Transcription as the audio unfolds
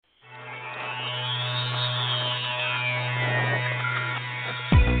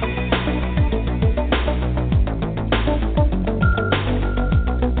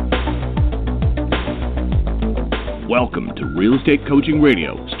Welcome to Real Estate Coaching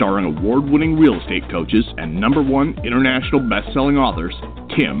Radio, starring award-winning real estate coaches and #1 international best-selling authors,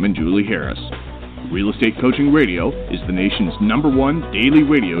 Tim and Julie Harris. Real Estate Coaching Radio is the nation's #1 daily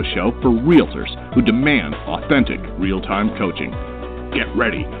radio show for realtors who demand authentic, real-time coaching. Get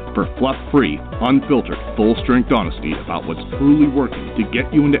ready for fluff-free, unfiltered, full-strength honesty about what's truly working to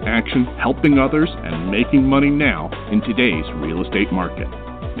get you into action, helping others, and making money now in today's real estate market.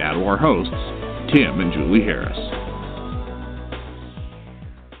 Now to our hosts, Tim and Julie Harris.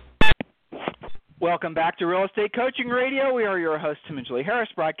 Welcome back to Real Estate Coaching Radio. We are your hosts, Tim and Julie Harris,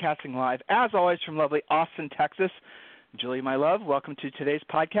 broadcasting live, as always, from lovely Austin, Texas. Julie, my love, welcome to today's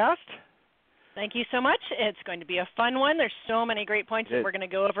podcast. Thank you so much. It's going to be a fun one. There's so many great points that we're going to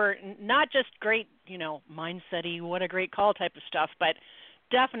go over, not just great, mindset-y, what a great call type of stuff, but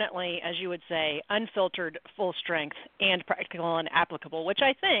definitely, as you would say, unfiltered, full strength, and practical and applicable, which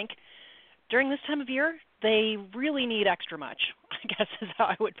I think during this time of year, they really need extra much, I guess is how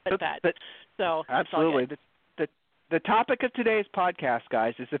I would put that. So absolutely. The topic of today's podcast,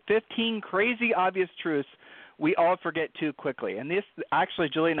 guys, is the 15 crazy obvious truths we all forget too quickly. And this, actually,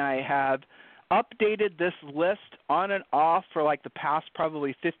 Julie and I have updated this list on and off for like the past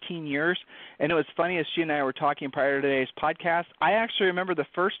probably 15 years. And it was funny as she and I were talking prior to today's podcast. I actually remember the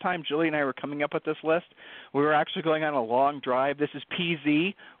first time Julie and I were coming up with this list, we were actually going on a long drive. This is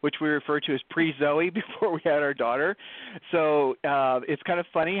PZ, which we refer to as pre-Zoe, before we had our daughter. So it's kind of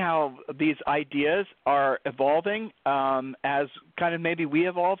funny how these ideas are evolving as kind of maybe we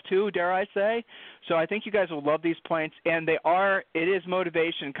evolve too, dare I say. So I think you guys will love these points, and it is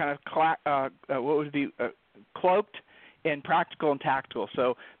motivation, kind of cloaked in practical and tactical.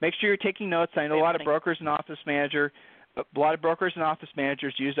 So make sure you're taking notes. I know a lot of brokers and office managers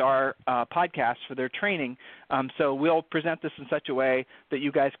use our podcast for their training. So we'll present this in such a way that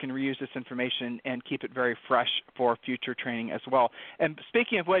you guys can reuse this information and keep it very fresh for future training as well. And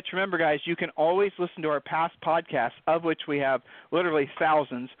speaking of which, remember, guys, you can always listen to our past podcasts, of which we have literally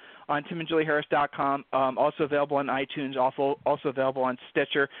thousands, on timandjulieharris.com, also available on iTunes, also available on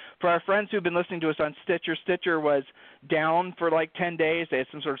Stitcher. For our friends who've been listening to us on Stitcher, Stitcher was down for like 10 days. They had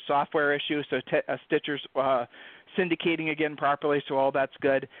some sort of software issue, so Stitcher's syndicating again properly, so all that's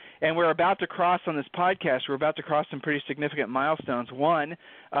good. And we're about to cross on this podcast, some pretty significant milestones. One,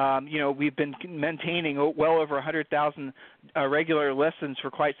 we've been maintaining well over 100,000 regular listens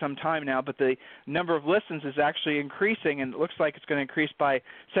for quite some time now, but the number of listens is actually increasing, and it looks like it's going to increase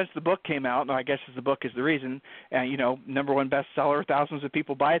since the book came out, and I guess the book is the reason, and, #1 bestseller, thousands of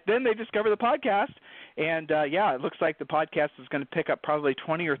people buy it. Then they discover the podcast, and, it looks like the podcast is going to pick up probably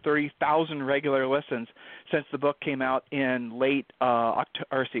 20 or 30,000 regular listens since the book came out in late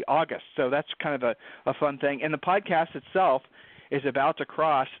August. So that's kind of a fun thing. And the podcast itself is about to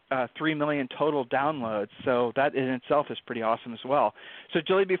cross 3 million total downloads. So that in itself is pretty awesome as well. So,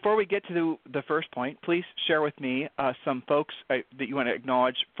 Julie, before we get to the first point, please share with me some folks that you want to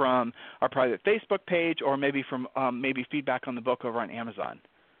acknowledge from our private Facebook page, or maybe from maybe feedback on the book over on Amazon.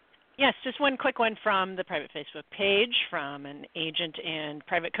 Yes, just one quick one from the private Facebook page from an agent and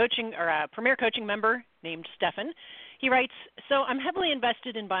private coaching or a Premier Coaching member named Stefan. He writes, so I'm heavily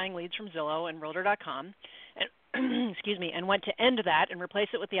invested in buying leads from Zillow and Realtor.com, and, and want to end that and replace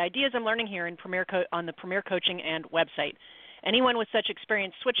it with the ideas I'm learning here in on the Premier Coaching and website. Anyone with such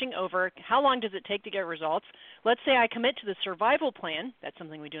experience switching over, how long does it take to get results? Let's say I commit to the survival plan, that's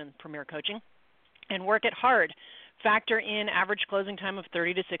something we do in Premier Coaching, and work it hard. Factor in average closing time of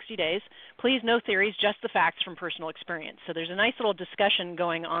 30 to 60 days. Please, no theories, just the facts from personal experience. So there's a nice little discussion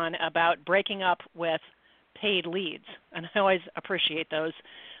going on about breaking up with paid leads, and I always appreciate those.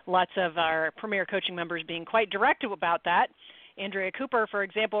 Lots of our Premier Coaching members being quite direct about that. Andrea Cooper, for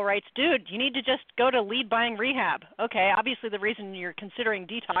example, writes, dude, you need to just go to lead buying rehab. Okay, obviously the reason you're considering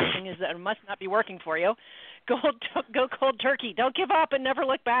detoxing is that it must not be working for you. Go cold turkey. Don't give up and never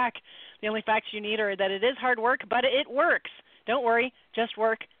look back. The only facts you need are that it is hard work, but it works. Don't worry, just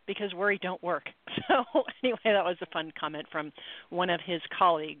work, because worry don't work. So anyway, that was a fun comment from one of his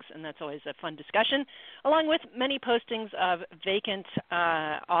colleagues, and that's always a fun discussion, along with many postings of vacant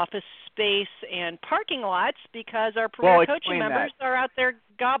office space and parking lots, because our Premier Coaching members are out there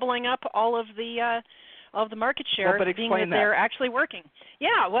gobbling up all of the market share, being that they're actually working.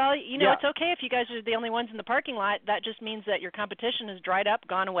 Yeah, well, it's okay if you guys are the only ones in the parking lot. That just means that your competition has dried up,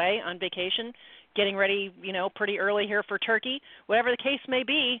 gone away, on vacation, getting ready, pretty early here for Turkey. Whatever the case may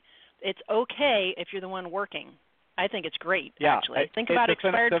be, it's okay if you're the one working. I think it's great, actually. Think about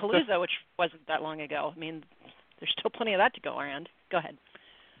Expired Palooza, which wasn't that long ago. I mean, there's still plenty of that to go around. Go ahead.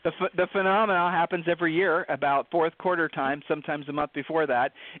 The phenomenon happens every year about fourth quarter time, sometimes a month before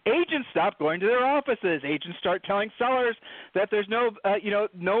that. Agents stop going to their offices. Agents start telling sellers that there's no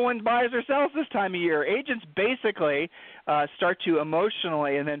one buys or sells this time of year. Agents basically start to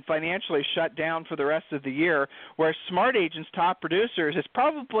emotionally and then financially shut down for the rest of the year, where smart agents, top producers, is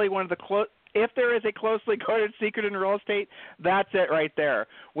probably one of the if there is a closely guarded secret in real estate, that's it right there.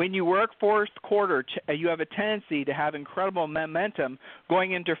 When you work fourth quarter, you have a tendency to have incredible momentum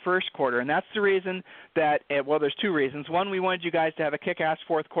going into first quarter. And that's the reason that, well, there's two reasons. One, we wanted you guys to have a kick-ass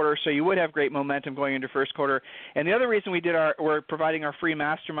fourth quarter so you would have great momentum going into first quarter. And the other reason we're providing our free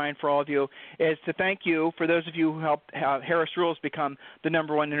mastermind for all of you is to thank you for those of you who helped Harris Rules become the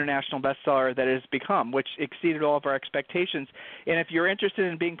 #1 international bestseller that it has become, which exceeded all of our expectations. And if you're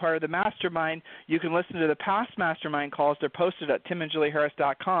interested in being part of the mastermind, you can listen to the past mastermind calls. They're posted at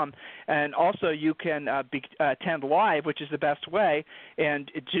timandjulieharris.com. And also you can attend live, which is the best way. And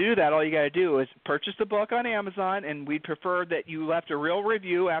to do that, all you got to do is purchase the book on Amazon, and we'd prefer that you left a real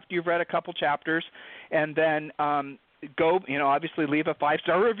review after you've read a couple chapters, and then go, obviously leave a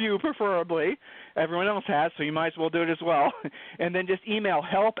 5-star review preferably. Everyone else has, so you might as well do it as well. And then just email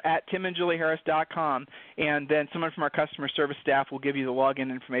help@timandjulieharris.com, and then someone from our customer service staff will give you the login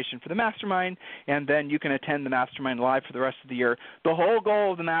information for the mastermind, and then you can attend the mastermind live for the rest of the year. The whole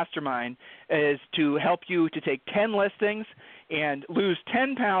goal of the mastermind is to help you to take 10 listings and lose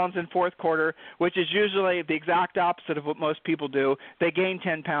 10 pounds in fourth quarter, which is usually the exact opposite of what most people do. They gain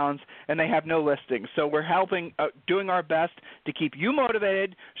 10 pounds, and they have no listings. So we're helping, doing our best to keep you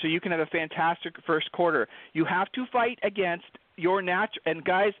motivated so you can have a fantastic first quarter. You have to fight against your natural – and,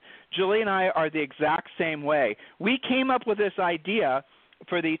 guys, Julie and I are the exact same way. We came up with this idea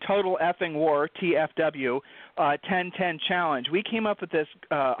for the Total Effing War, TFW, 10-10 challenge. We came up with this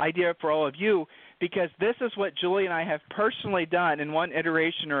idea for all of you because this is what Julie and I have personally done in one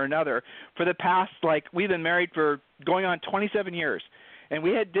iteration or another for the past, we've been married for going on 27 years. And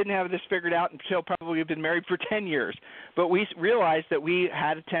we didn't have this figured out until probably we've been married for 10 years. But we realized that we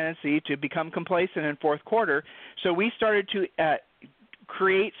had a tendency to become complacent in fourth quarter, so we started to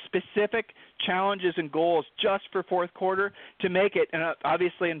create specific challenges and goals just for fourth quarter to make it. And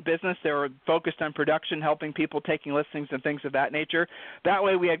obviously in business, they were focused on production, helping people, taking listings and things of that nature. That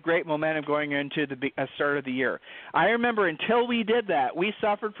way we had great momentum going into the start of the year. I remember until we did that, we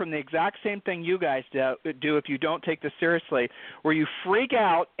suffered from the exact same thing you guys do if you don't take this seriously, where you freak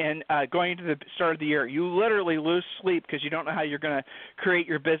out and going into the start of the year. You literally lose sleep because you don't know how you're going to create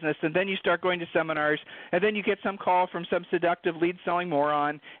your business. And then you start going to seminars, and then you get some call from some seductive lead-selling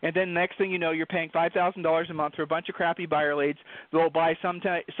moron, and then next thing you know, you're paying $5,000 a month for a bunch of crappy buyer leads that will buy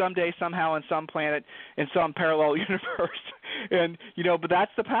someday, somehow, on some planet, in some parallel universe. And but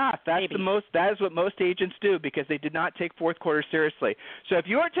that's the path. That is what most agents do because they did not take fourth quarter seriously. So if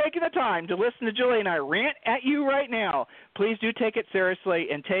you are taking the time to listen to Julie and I rant at you right now, please do take it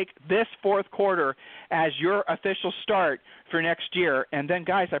seriously and take this fourth quarter as your official start for next year. And then,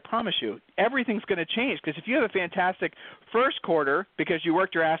 guys, I promise you, everything's going to change because if you have a fantastic first quarter because you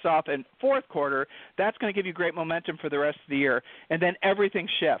worked your ass off in fourth quarter, that's going to give you great momentum for the rest of the year. And then everything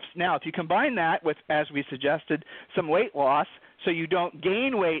shifts. Now, if you combine that with, as we suggested, some weight loss, so you don't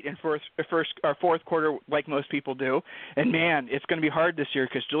gain weight in fourth quarter like most people do. And, man, it's going to be hard this year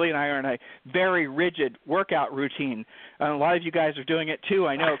because Julie and I are in a very rigid workout routine. A lot of you guys are doing it too,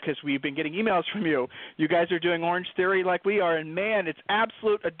 I know, because we've been getting emails from you. You guys are doing Orange Theory like we are, and, man, it's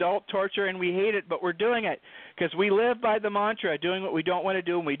absolute adult torture, and we hate it, but we're doing it because we live by the mantra, doing what we don't want to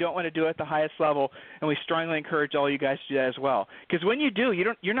do, and we don't want to do it at the highest level, and we strongly encourage all you guys to do that as well. Because when you do,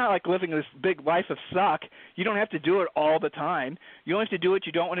 you're not like living this big life of suck. You don't have to do it all the time. You only have to do what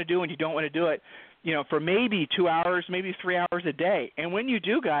you don't want to do when you don't want to do it, for maybe 2 hours, maybe 3 hours a day. And when you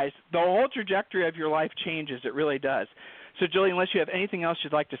do, guys, the whole trajectory of your life changes. It really does. So, Julie, unless you have anything else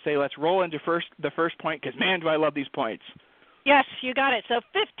you'd like to say, let's roll into the first point because, man, do I love these points. Yes, you got it. So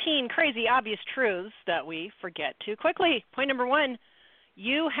 15 crazy obvious truths that we forget too quickly. Point number 1,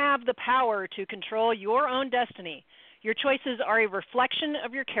 you have the power to control your own destiny. Your choices are a reflection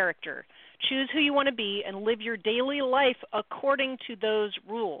of your character. Choose who you want to be and live your daily life according to those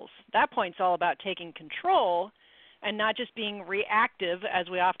rules. That point's all about taking control and not just being reactive, as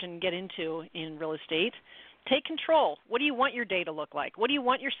we often get into in real estate. Take control. What do you want your day to look like? What do you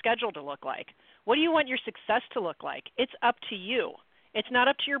want your schedule to look like? What do you want your success to look like? It's up to you. It's not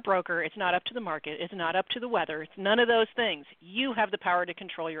up to your broker. It's not up to the market. It's not up to the weather. It's none of those things. You have the power to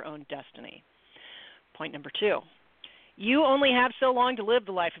control your own destiny. Point number 2. You only have so long to live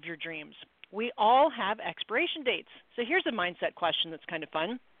the life of your dreams. We all have expiration dates. So here's a mindset question that's kind of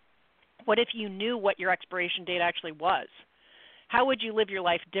fun. What if you knew what your expiration date actually was? how would you live your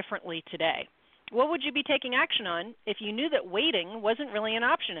life differently today? What would you be taking action on if you knew that waiting wasn't really an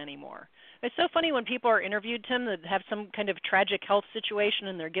option anymore? It's so funny when people are interviewed, Tim, that have some kind of tragic health situation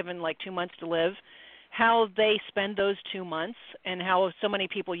and they're given like 2 months to live, how they spend those 2 months and how so many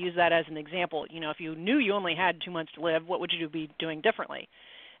people use that as an example. You know, if you knew you only had 2 months to live, what would you be doing differently?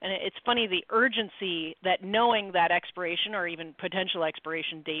 And it's funny the urgency that knowing that expiration or even potential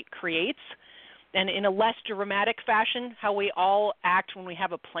expiration date creates. And in a less dramatic fashion, how we all act when we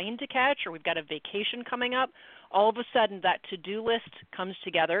have a plane to catch or we've got a vacation coming up, all of a sudden that to-do list comes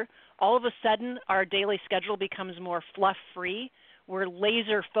together. All of a sudden our daily schedule becomes more fluff-free. We're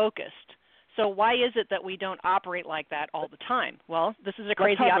laser-focused. So why is it that we don't operate like that all the time? Well, this is a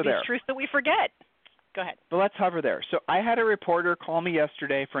crazy obvious truth that we forget. Go ahead. But let's hover there. So I had a reporter call me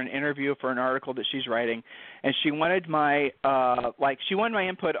yesterday for an interview for an article that she's writing, and she wanted my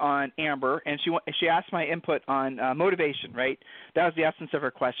input on Amber, and she asked my input on motivation. Right, that was the essence of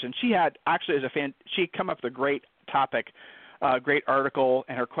her question. She had she come up with a great topic, great article,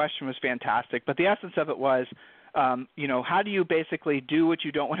 and her question was fantastic. But the essence of it was, how do you basically do what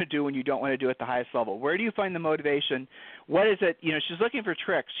you don't want to do when you don't want to do it at the highest level? Where do you find the motivation? What is it? She's looking for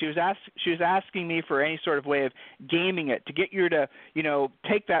tricks. She was asking me for any sort of way of gaming it to get you to,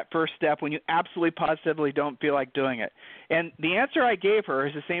 take that first step when you absolutely positively don't feel like doing it. And the answer I gave her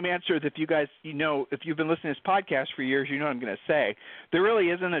is the same answer that if you guys, if you've been listening to this podcast for years, you know what I'm going to say. There really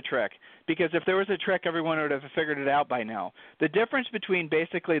isn't a trick, because if there was a trick, everyone would have figured it out by now. The difference between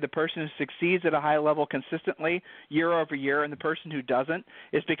basically the person who succeeds at a high level consistently year over year and the person who doesn't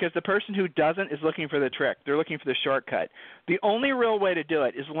is because the person who doesn't is looking for the trick. They're looking for the shortcut. The only real way to do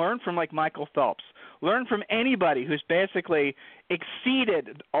it is learn from like Michael Phelps. Learn from anybody who's basically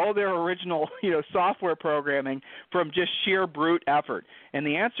exceeded all their original, software programming from just sheer brute effort. And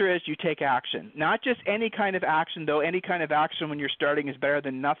the answer is you take action. Not just any kind of action, though any kind of action when you're starting is better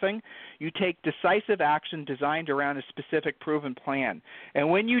than nothing. You take decisive action designed around a specific proven plan. And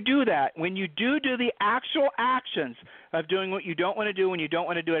when you do that, when you do the actual actions of doing what you don't want to do when you don't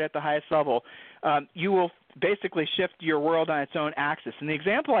want to do it at the highest level, you will basically shift your world on its own axis. And the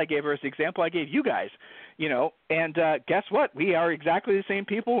example I gave her is the example I gave you guys, and guess what? We are exactly the same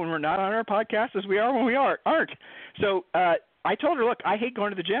people when we're not on our podcast as we are when we aren't. So I told her, look, I hate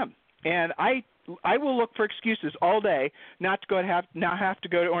going to the gym, and I will look for excuses all day not to have to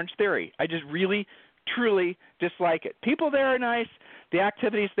go to Orange Theory. I just really, truly dislike it. People there are nice. The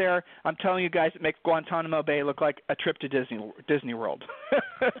activities there, I'm telling you guys, it makes Guantanamo Bay look like a trip to Disney World.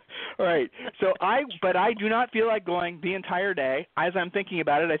 All right. But I do not feel like going the entire day. As I'm thinking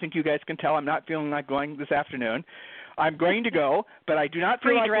about it, I think you guys can tell I'm not feeling like going this afternoon. I'm going to go, but I do not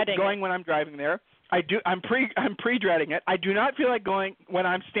feel like going when I'm driving there. I'm pre-dreading it. I do not feel like going when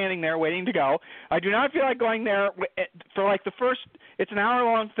I'm standing there waiting to go. I do not feel like going there for like the first, it's an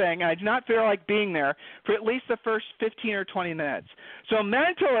hour-long thing, and I do not feel like being there for at least the first 15 or 20 minutes. So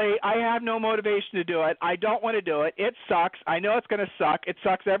mentally, I have no motivation to do it. I don't want to do it. It sucks. I know it's going to suck. It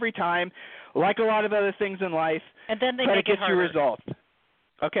sucks every time, like a lot of other things in life. And then they but make it gets harder. you results.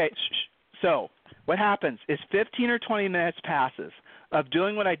 Okay, so what happens is 15 or 20 minutes passes of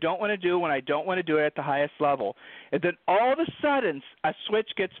doing what I don't want to do when I don't want to do it at the highest level. And then all of a sudden, a switch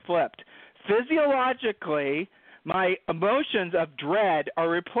gets flipped. Physiologically, my emotions of dread are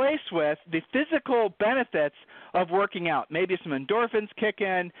replaced with the physical benefits of working out. Maybe some endorphins kick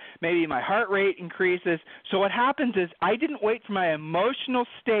in. Maybe my heart rate increases. So what happens is I didn't wait for my emotional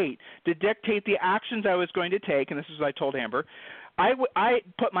state to dictate the actions I was going to take, and this is what I told Amber.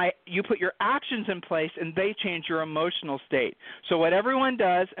 You put your actions in place, and they change your emotional state. So what everyone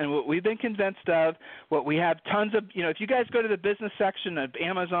does, and what we've been convinced of, what we have tons of, if you guys go to the business section of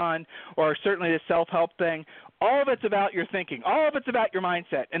Amazon or certainly the self-help thing, all of it's about your thinking. All of it's about your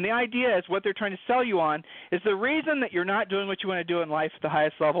mindset. And the idea is what they're trying to sell you on is the reason that you're not doing what you want to do in life at the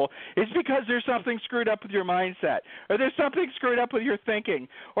highest level is because there's something screwed up with your mindset, or there's something screwed up with your thinking,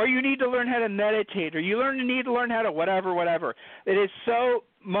 or you need to learn how to meditate, or you need to learn how to whatever. It is so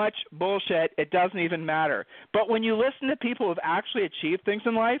much bullshit, it doesn't even matter. But when you listen to people who have actually achieved things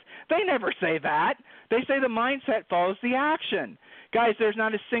in life, they never say that. They say the mindset follows the action. Guys, there's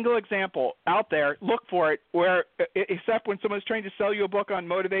not a single example out there, look for it, where except when someone's trying to sell you a book on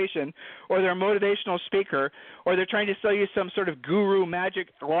motivation, or they're a motivational speaker, or they're trying to sell you some sort of guru magic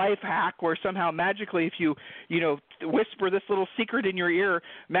life hack where somehow magically if you whisper this little secret in your ear,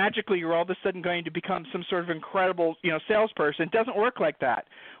 magically you're all of a sudden going to become some sort of incredible, salesperson. It doesn't work like that.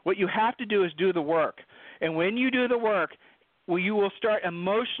 What you have to do is do the work. And when you do the work, you will start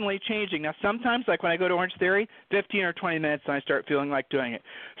emotionally changing. Now, sometimes, like when I go to Orange Theory, 15 or 20 minutes and I start feeling like doing it.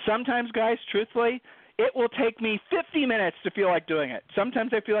 Sometimes, guys, truthfully, it will take me 50 minutes to feel like doing it.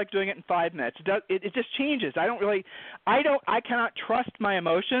 Sometimes I feel like doing it in 5 minutes. It just changes. I cannot trust my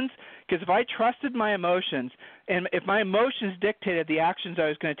emotions, because if I trusted my emotions and if my emotions dictated the actions I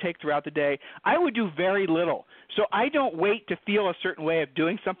was going to take throughout the day, I would do very little. So I don't wait to feel a certain way of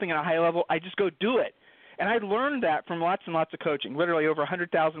doing something at a high level. I just go do it. And I learned that from lots and lots of coaching, literally over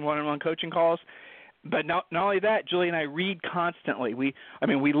 100,000 one-on-one coaching calls. But not only that, Julie and I read constantly. We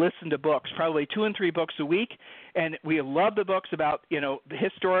listen to books, probably 2 and 3 books a week, and we love the books about, the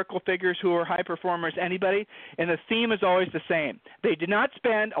historical figures who are high performers, anybody, and the theme is always the same. They did not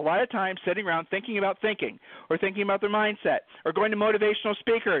spend a lot of time sitting around thinking about thinking or thinking about their mindset or going to motivational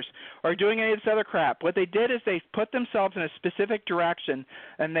speakers or doing any of this other crap. What they did is they put themselves in a specific direction,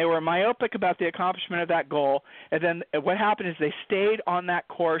 and they were myopic about the accomplishment of that goal, and then what happened is they stayed on that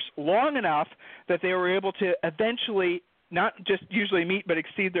course long enough that they were able to eventually not just usually meet but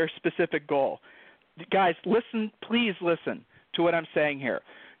exceed their specific goal. Guys, please listen to what I'm saying here.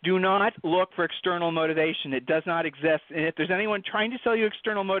 Do not look for external motivation. It does not exist. And if there's anyone trying to sell you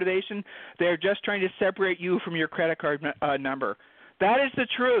external motivation, they're just trying to separate you from your credit card number. That is the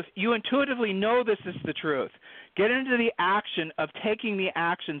truth. You intuitively know this is the truth. Get into the action of taking the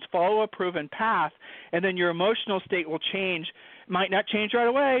actions, follow a proven path, and then your emotional state will change. Might not change right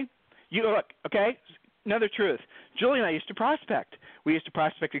away. Okay? Another truth. Julie and I used to prospect. We used to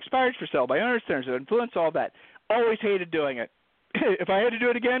prospect expireds for sale by owners, centers of influence, all that. Always hated doing it. If I had to do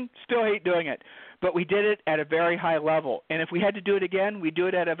it again, still hate doing it. But we did it at a very high level. And if we had to do it again, we'd do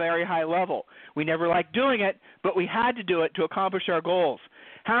it at a very high level. We never liked doing it, but we had to do it to accomplish our goals.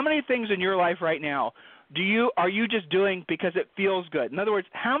 How many things in your life right now are you just doing because it feels good? In other words,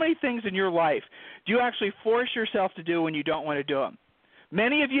 how many things in your life do you actually force yourself to do when you don't want to do them?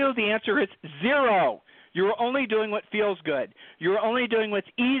 Many of you, the answer is 0. You're only doing what feels good. You're only doing what's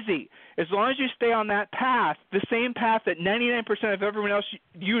easy. As long as you stay on that path, the same path that 99% of everyone else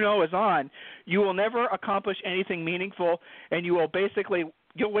is on, you will never accomplish anything meaningful, and you'll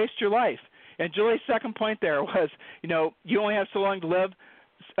waste your life. And Julie's second point there was, you only have so long to live,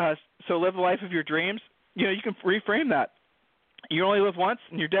 so live the life of your dreams. You can reframe that. You only live once,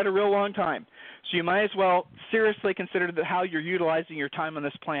 and you're dead a real long time. So you might as well seriously consider how you're utilizing your time on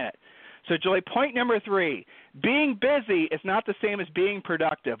this planet. So, Julie, point number 3, being busy is not the same as being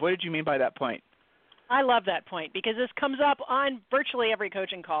productive. What did you mean by that point? I love that point because this comes up on virtually every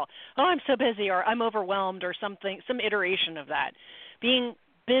coaching call. Oh, I'm so busy, or I'm overwhelmed, or some iteration of that. Being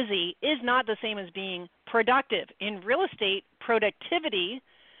busy is not the same as being productive. In real estate, productivity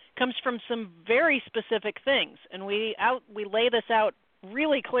comes from some very specific things, and we lay this out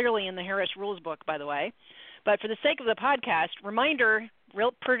really clearly in the Harris Rules book, by the way. But for the sake of the podcast, reminder,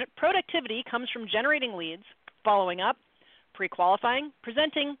 productivity comes from generating leads, following up, pre-qualifying,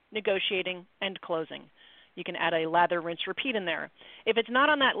 presenting, negotiating, and closing. You can add a lather, rinse, repeat in there. If it's not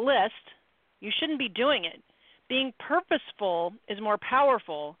on that list, you shouldn't be doing it. Being purposeful is more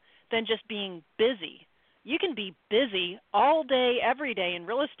powerful than just being busy. You can be busy all day, every day in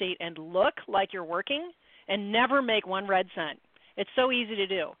real estate and look like you're working and never make 1 red cent. It's so easy to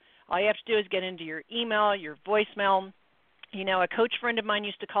do. All you have to do is get into your email, your voicemail. A coach friend of mine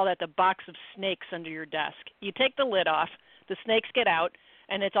used to call that the box of snakes under your desk. You take the lid off, the snakes get out,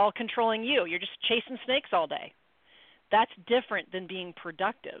 and it's all controlling you. You're just chasing snakes all day. That's different than being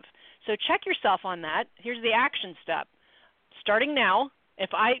productive. So check yourself on that. Here's the action step. Starting now,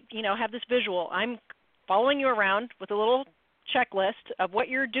 if I, have this visual, I'm following you around with a little checklist of what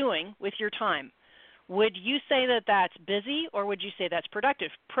you're doing with your time. Would you say that that's busy, or would you say that's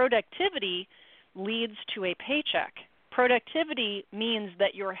productive? Productivity leads to a paycheck. Productivity means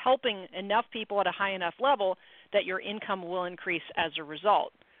that you're helping enough people at a high enough level that your income will increase as a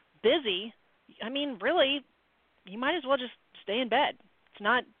result. Busy, really, you might as well just stay in bed. It's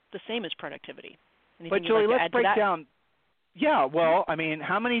not the same as productivity. But Julie, let's break down. Yeah, well,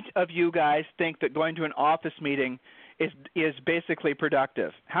 how many of you guys think that going to an office meeting is basically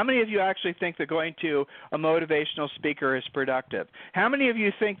productive? How many of you actually think that going to a motivational speaker is productive? How many of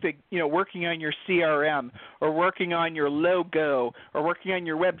you think that working on your CRM or working on your logo or working on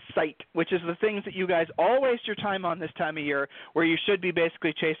your website, which is the things that you guys all waste your time on this time of year, where you should be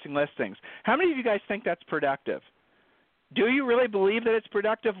basically chasing listings? How many of you guys think that's productive? Do you really believe that it's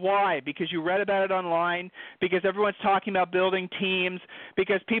productive? Why? Because you read about it online, because everyone's talking about building teams,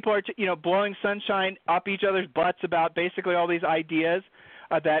 because people are blowing sunshine up each other's butts about basically all these ideas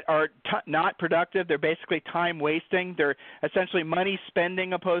that are not productive. They're basically time wasting. They're essentially money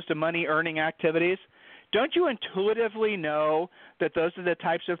spending opposed to money earning activities. Don't you intuitively know that those are the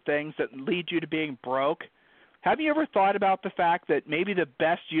types of things that lead you to being broke? Have you ever thought about the fact that maybe the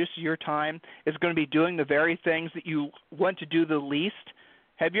best use of your time is going to be doing the very things that you want to do the least?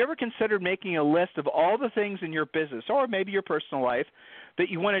 Have you ever considered making a list of all the things in your business or maybe your personal life that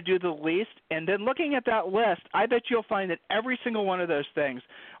you want to do the least? And then looking at that list, I bet you'll find that every single one of those things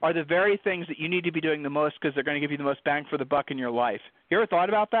are the very things that you need to be doing the most because they're going to give you the most bang for the buck in your life. You ever thought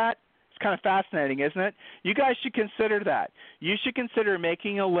about that? It's kind of fascinating, isn't it? You guys should consider that. You should consider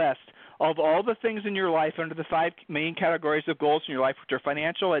making a list of all the things in your life under the 5 main categories of goals in your life, which are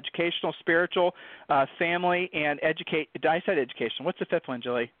financial, educational, spiritual, family, and I said education. What's the 5th one,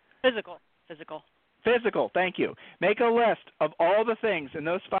 Julie? Physical. Physical, thank you. Make a list of all the things in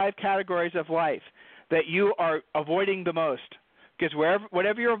those 5 categories of life that you are avoiding the most, because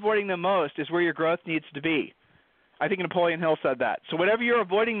whatever you're avoiding the most is where your growth needs to be. I think Napoleon Hill said that. So whatever you're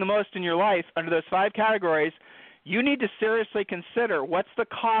avoiding the most in your life under those 5 categories, you need to seriously consider what's the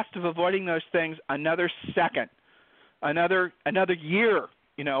cost of avoiding those things another second, another year.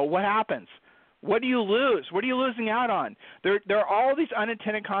 What happens? What do you lose? What are you losing out on? There are all these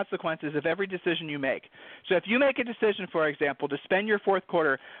unintended consequences of every decision you make. So if you make a decision, for example, to spend your 4th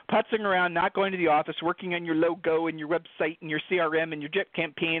quarter putzing around, not going to the office, working on your logo and your website and your CRM and your JIT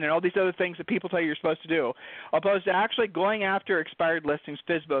campaign and all these other things that people tell you you're supposed to do, opposed to actually going after expired listings,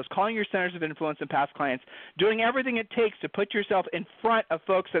 FSBOs, calling your centers of influence and past clients, doing everything it takes to put yourself in front of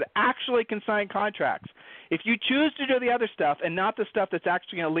folks that actually can sign contracts. If you choose to do the other stuff and not the stuff that's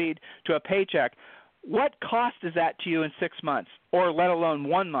actually going to lead to a paycheck, what cost is that to you in 6 months, or let alone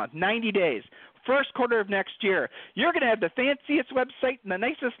 1 month, 90 days, 1st quarter of next year? You're going to have the fanciest website and the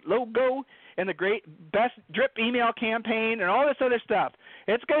nicest logo and the best drip email campaign and all this other stuff.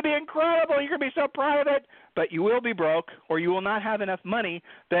 It's going to be incredible. You're going to be so proud of it, but you will be broke, or you will not have enough money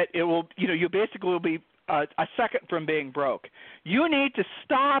that it will, you basically will be a second from being broke. You need to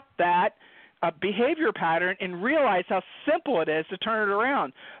stop that behavior pattern and realize how simple it is to turn it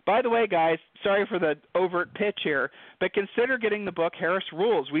around. By the way, guys, sorry for the overt pitch here, but consider getting the book Harris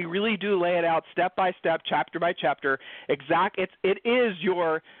Rules. We really do lay it out step by step, chapter by chapter. It is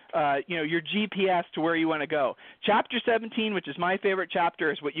your your GPS to where you want to go. Chapter 17, which is my favorite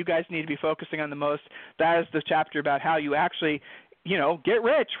chapter, is what you guys need to be focusing on the most. That is the chapter about how you actually get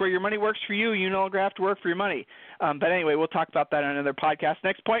rich where your money works for you. You no longer have to work for your money. But anyway, we'll talk about that on another podcast.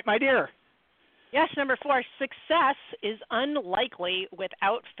 Next point, my dear. Yes, number 4, success is unlikely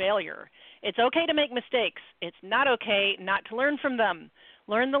without failure. It's okay to make mistakes. It's not okay not to learn from them.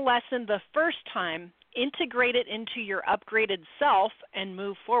 Learn the lesson the first time, integrate it into your upgraded self, and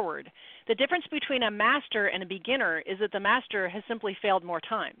move forward. The difference between a master and a beginner is that the master has simply failed more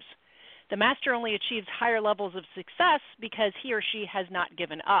times. The master only achieves higher levels of success because he or she has not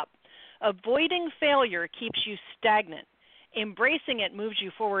given up. Avoiding failure keeps you stagnant. Embracing it moves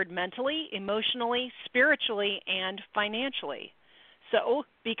you forward mentally, emotionally, spiritually, and financially. So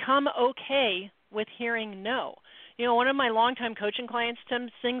become okay with hearing no. One of my longtime coaching clients,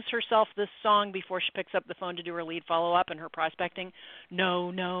 Tim, sings herself this song before she picks up the phone to do her lead follow-up and her prospecting. No,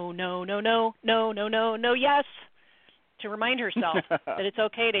 no, no, no, no, no, no, no, no, yes. To remind herself that it's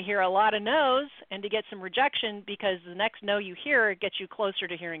okay to hear a lot of no's and to get some rejection, because the next no you hear gets you closer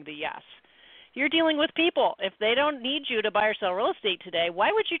to hearing the yes. You're dealing with people. If they don't need you to buy or sell real estate today,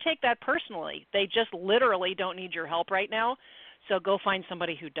 why would you take that personally? They just literally don't need your help right now, so go find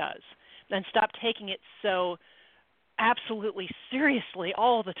somebody who does. And stop taking it so absolutely seriously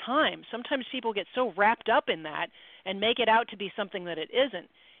all the time. Sometimes people get so wrapped up in that and make it out to be something that it isn't.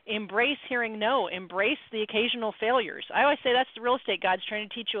 Embrace hearing no. Embrace the occasional failures. I always say that's the real estate gods trying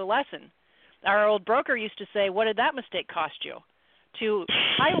to teach you a lesson. Our old broker used to say, what did that mistake cost you? To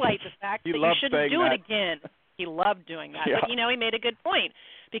highlight the fact that you shouldn't do it again. He loved doing that. Yeah. But, he made a good point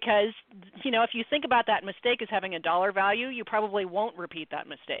because, if you think about that mistake as having a dollar value, you probably won't repeat that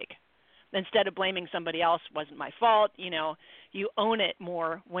mistake. Instead of blaming somebody else, wasn't my fault, you own it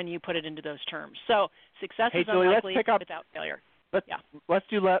more when you put it into those terms. So success is Julie, unlikely let's pick up, without failure. Let's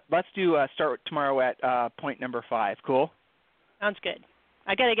do start tomorrow at point number 5. Cool? Sounds good.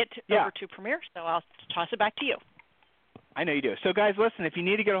 I got to get over to Premier, so I'll toss it back to you. I know you do. So, guys, listen, if you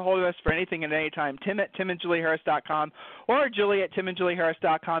need to get a hold of us for anything at any time, Tim at timandjulieharris.com or Julie at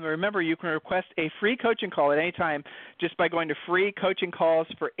timandjulieharris.com. And remember, you can request a free coaching call at any time just by going to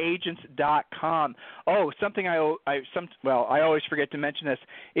freecoachingcallsforagents.com. Oh, something I always forget to mention this.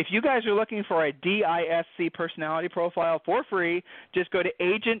 If you guys are looking for a DISC personality profile for free, just go to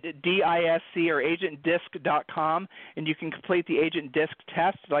AgentDISC or AgentDisc.com, and you can complete the Agent Disc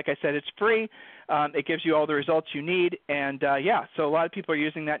test. Like I said, it's free. It gives you all the results you need, and And so a lot of people are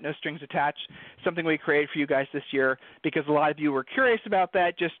using that, no strings attached, something we created for you guys this year because a lot of you were curious about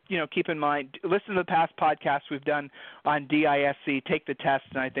that. Just, keep in mind, listen to the past podcasts we've done on DISC, take the test,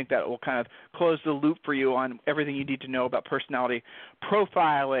 and I think that will kind of close the loop for you on everything you need to know about personality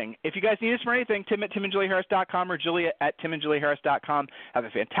profiling. If you guys need us for anything, Tim at timandjulieharris.com or Julia at timandjulieharris.com. Have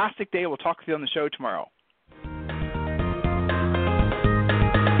a fantastic day. We'll talk with you on the show tomorrow.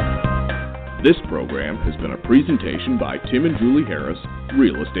 This program has been a presentation by Tim and Julie Harris,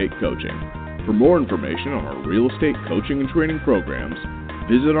 Real Estate Coaching. For more information on our real estate coaching and training programs,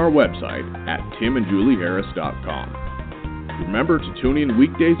 visit our website at timandjulieharris.com. Remember to tune in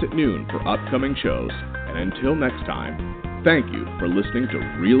weekdays at noon for upcoming shows, and until next time, thank you for listening to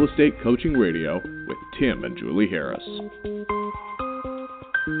Real Estate Coaching Radio with Tim and Julie Harris.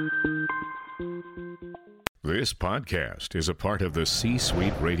 This podcast is a part of the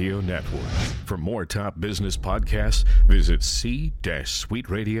C-Suite Radio Network. For more top business podcasts, visit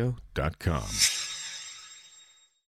c-suiteradio.com.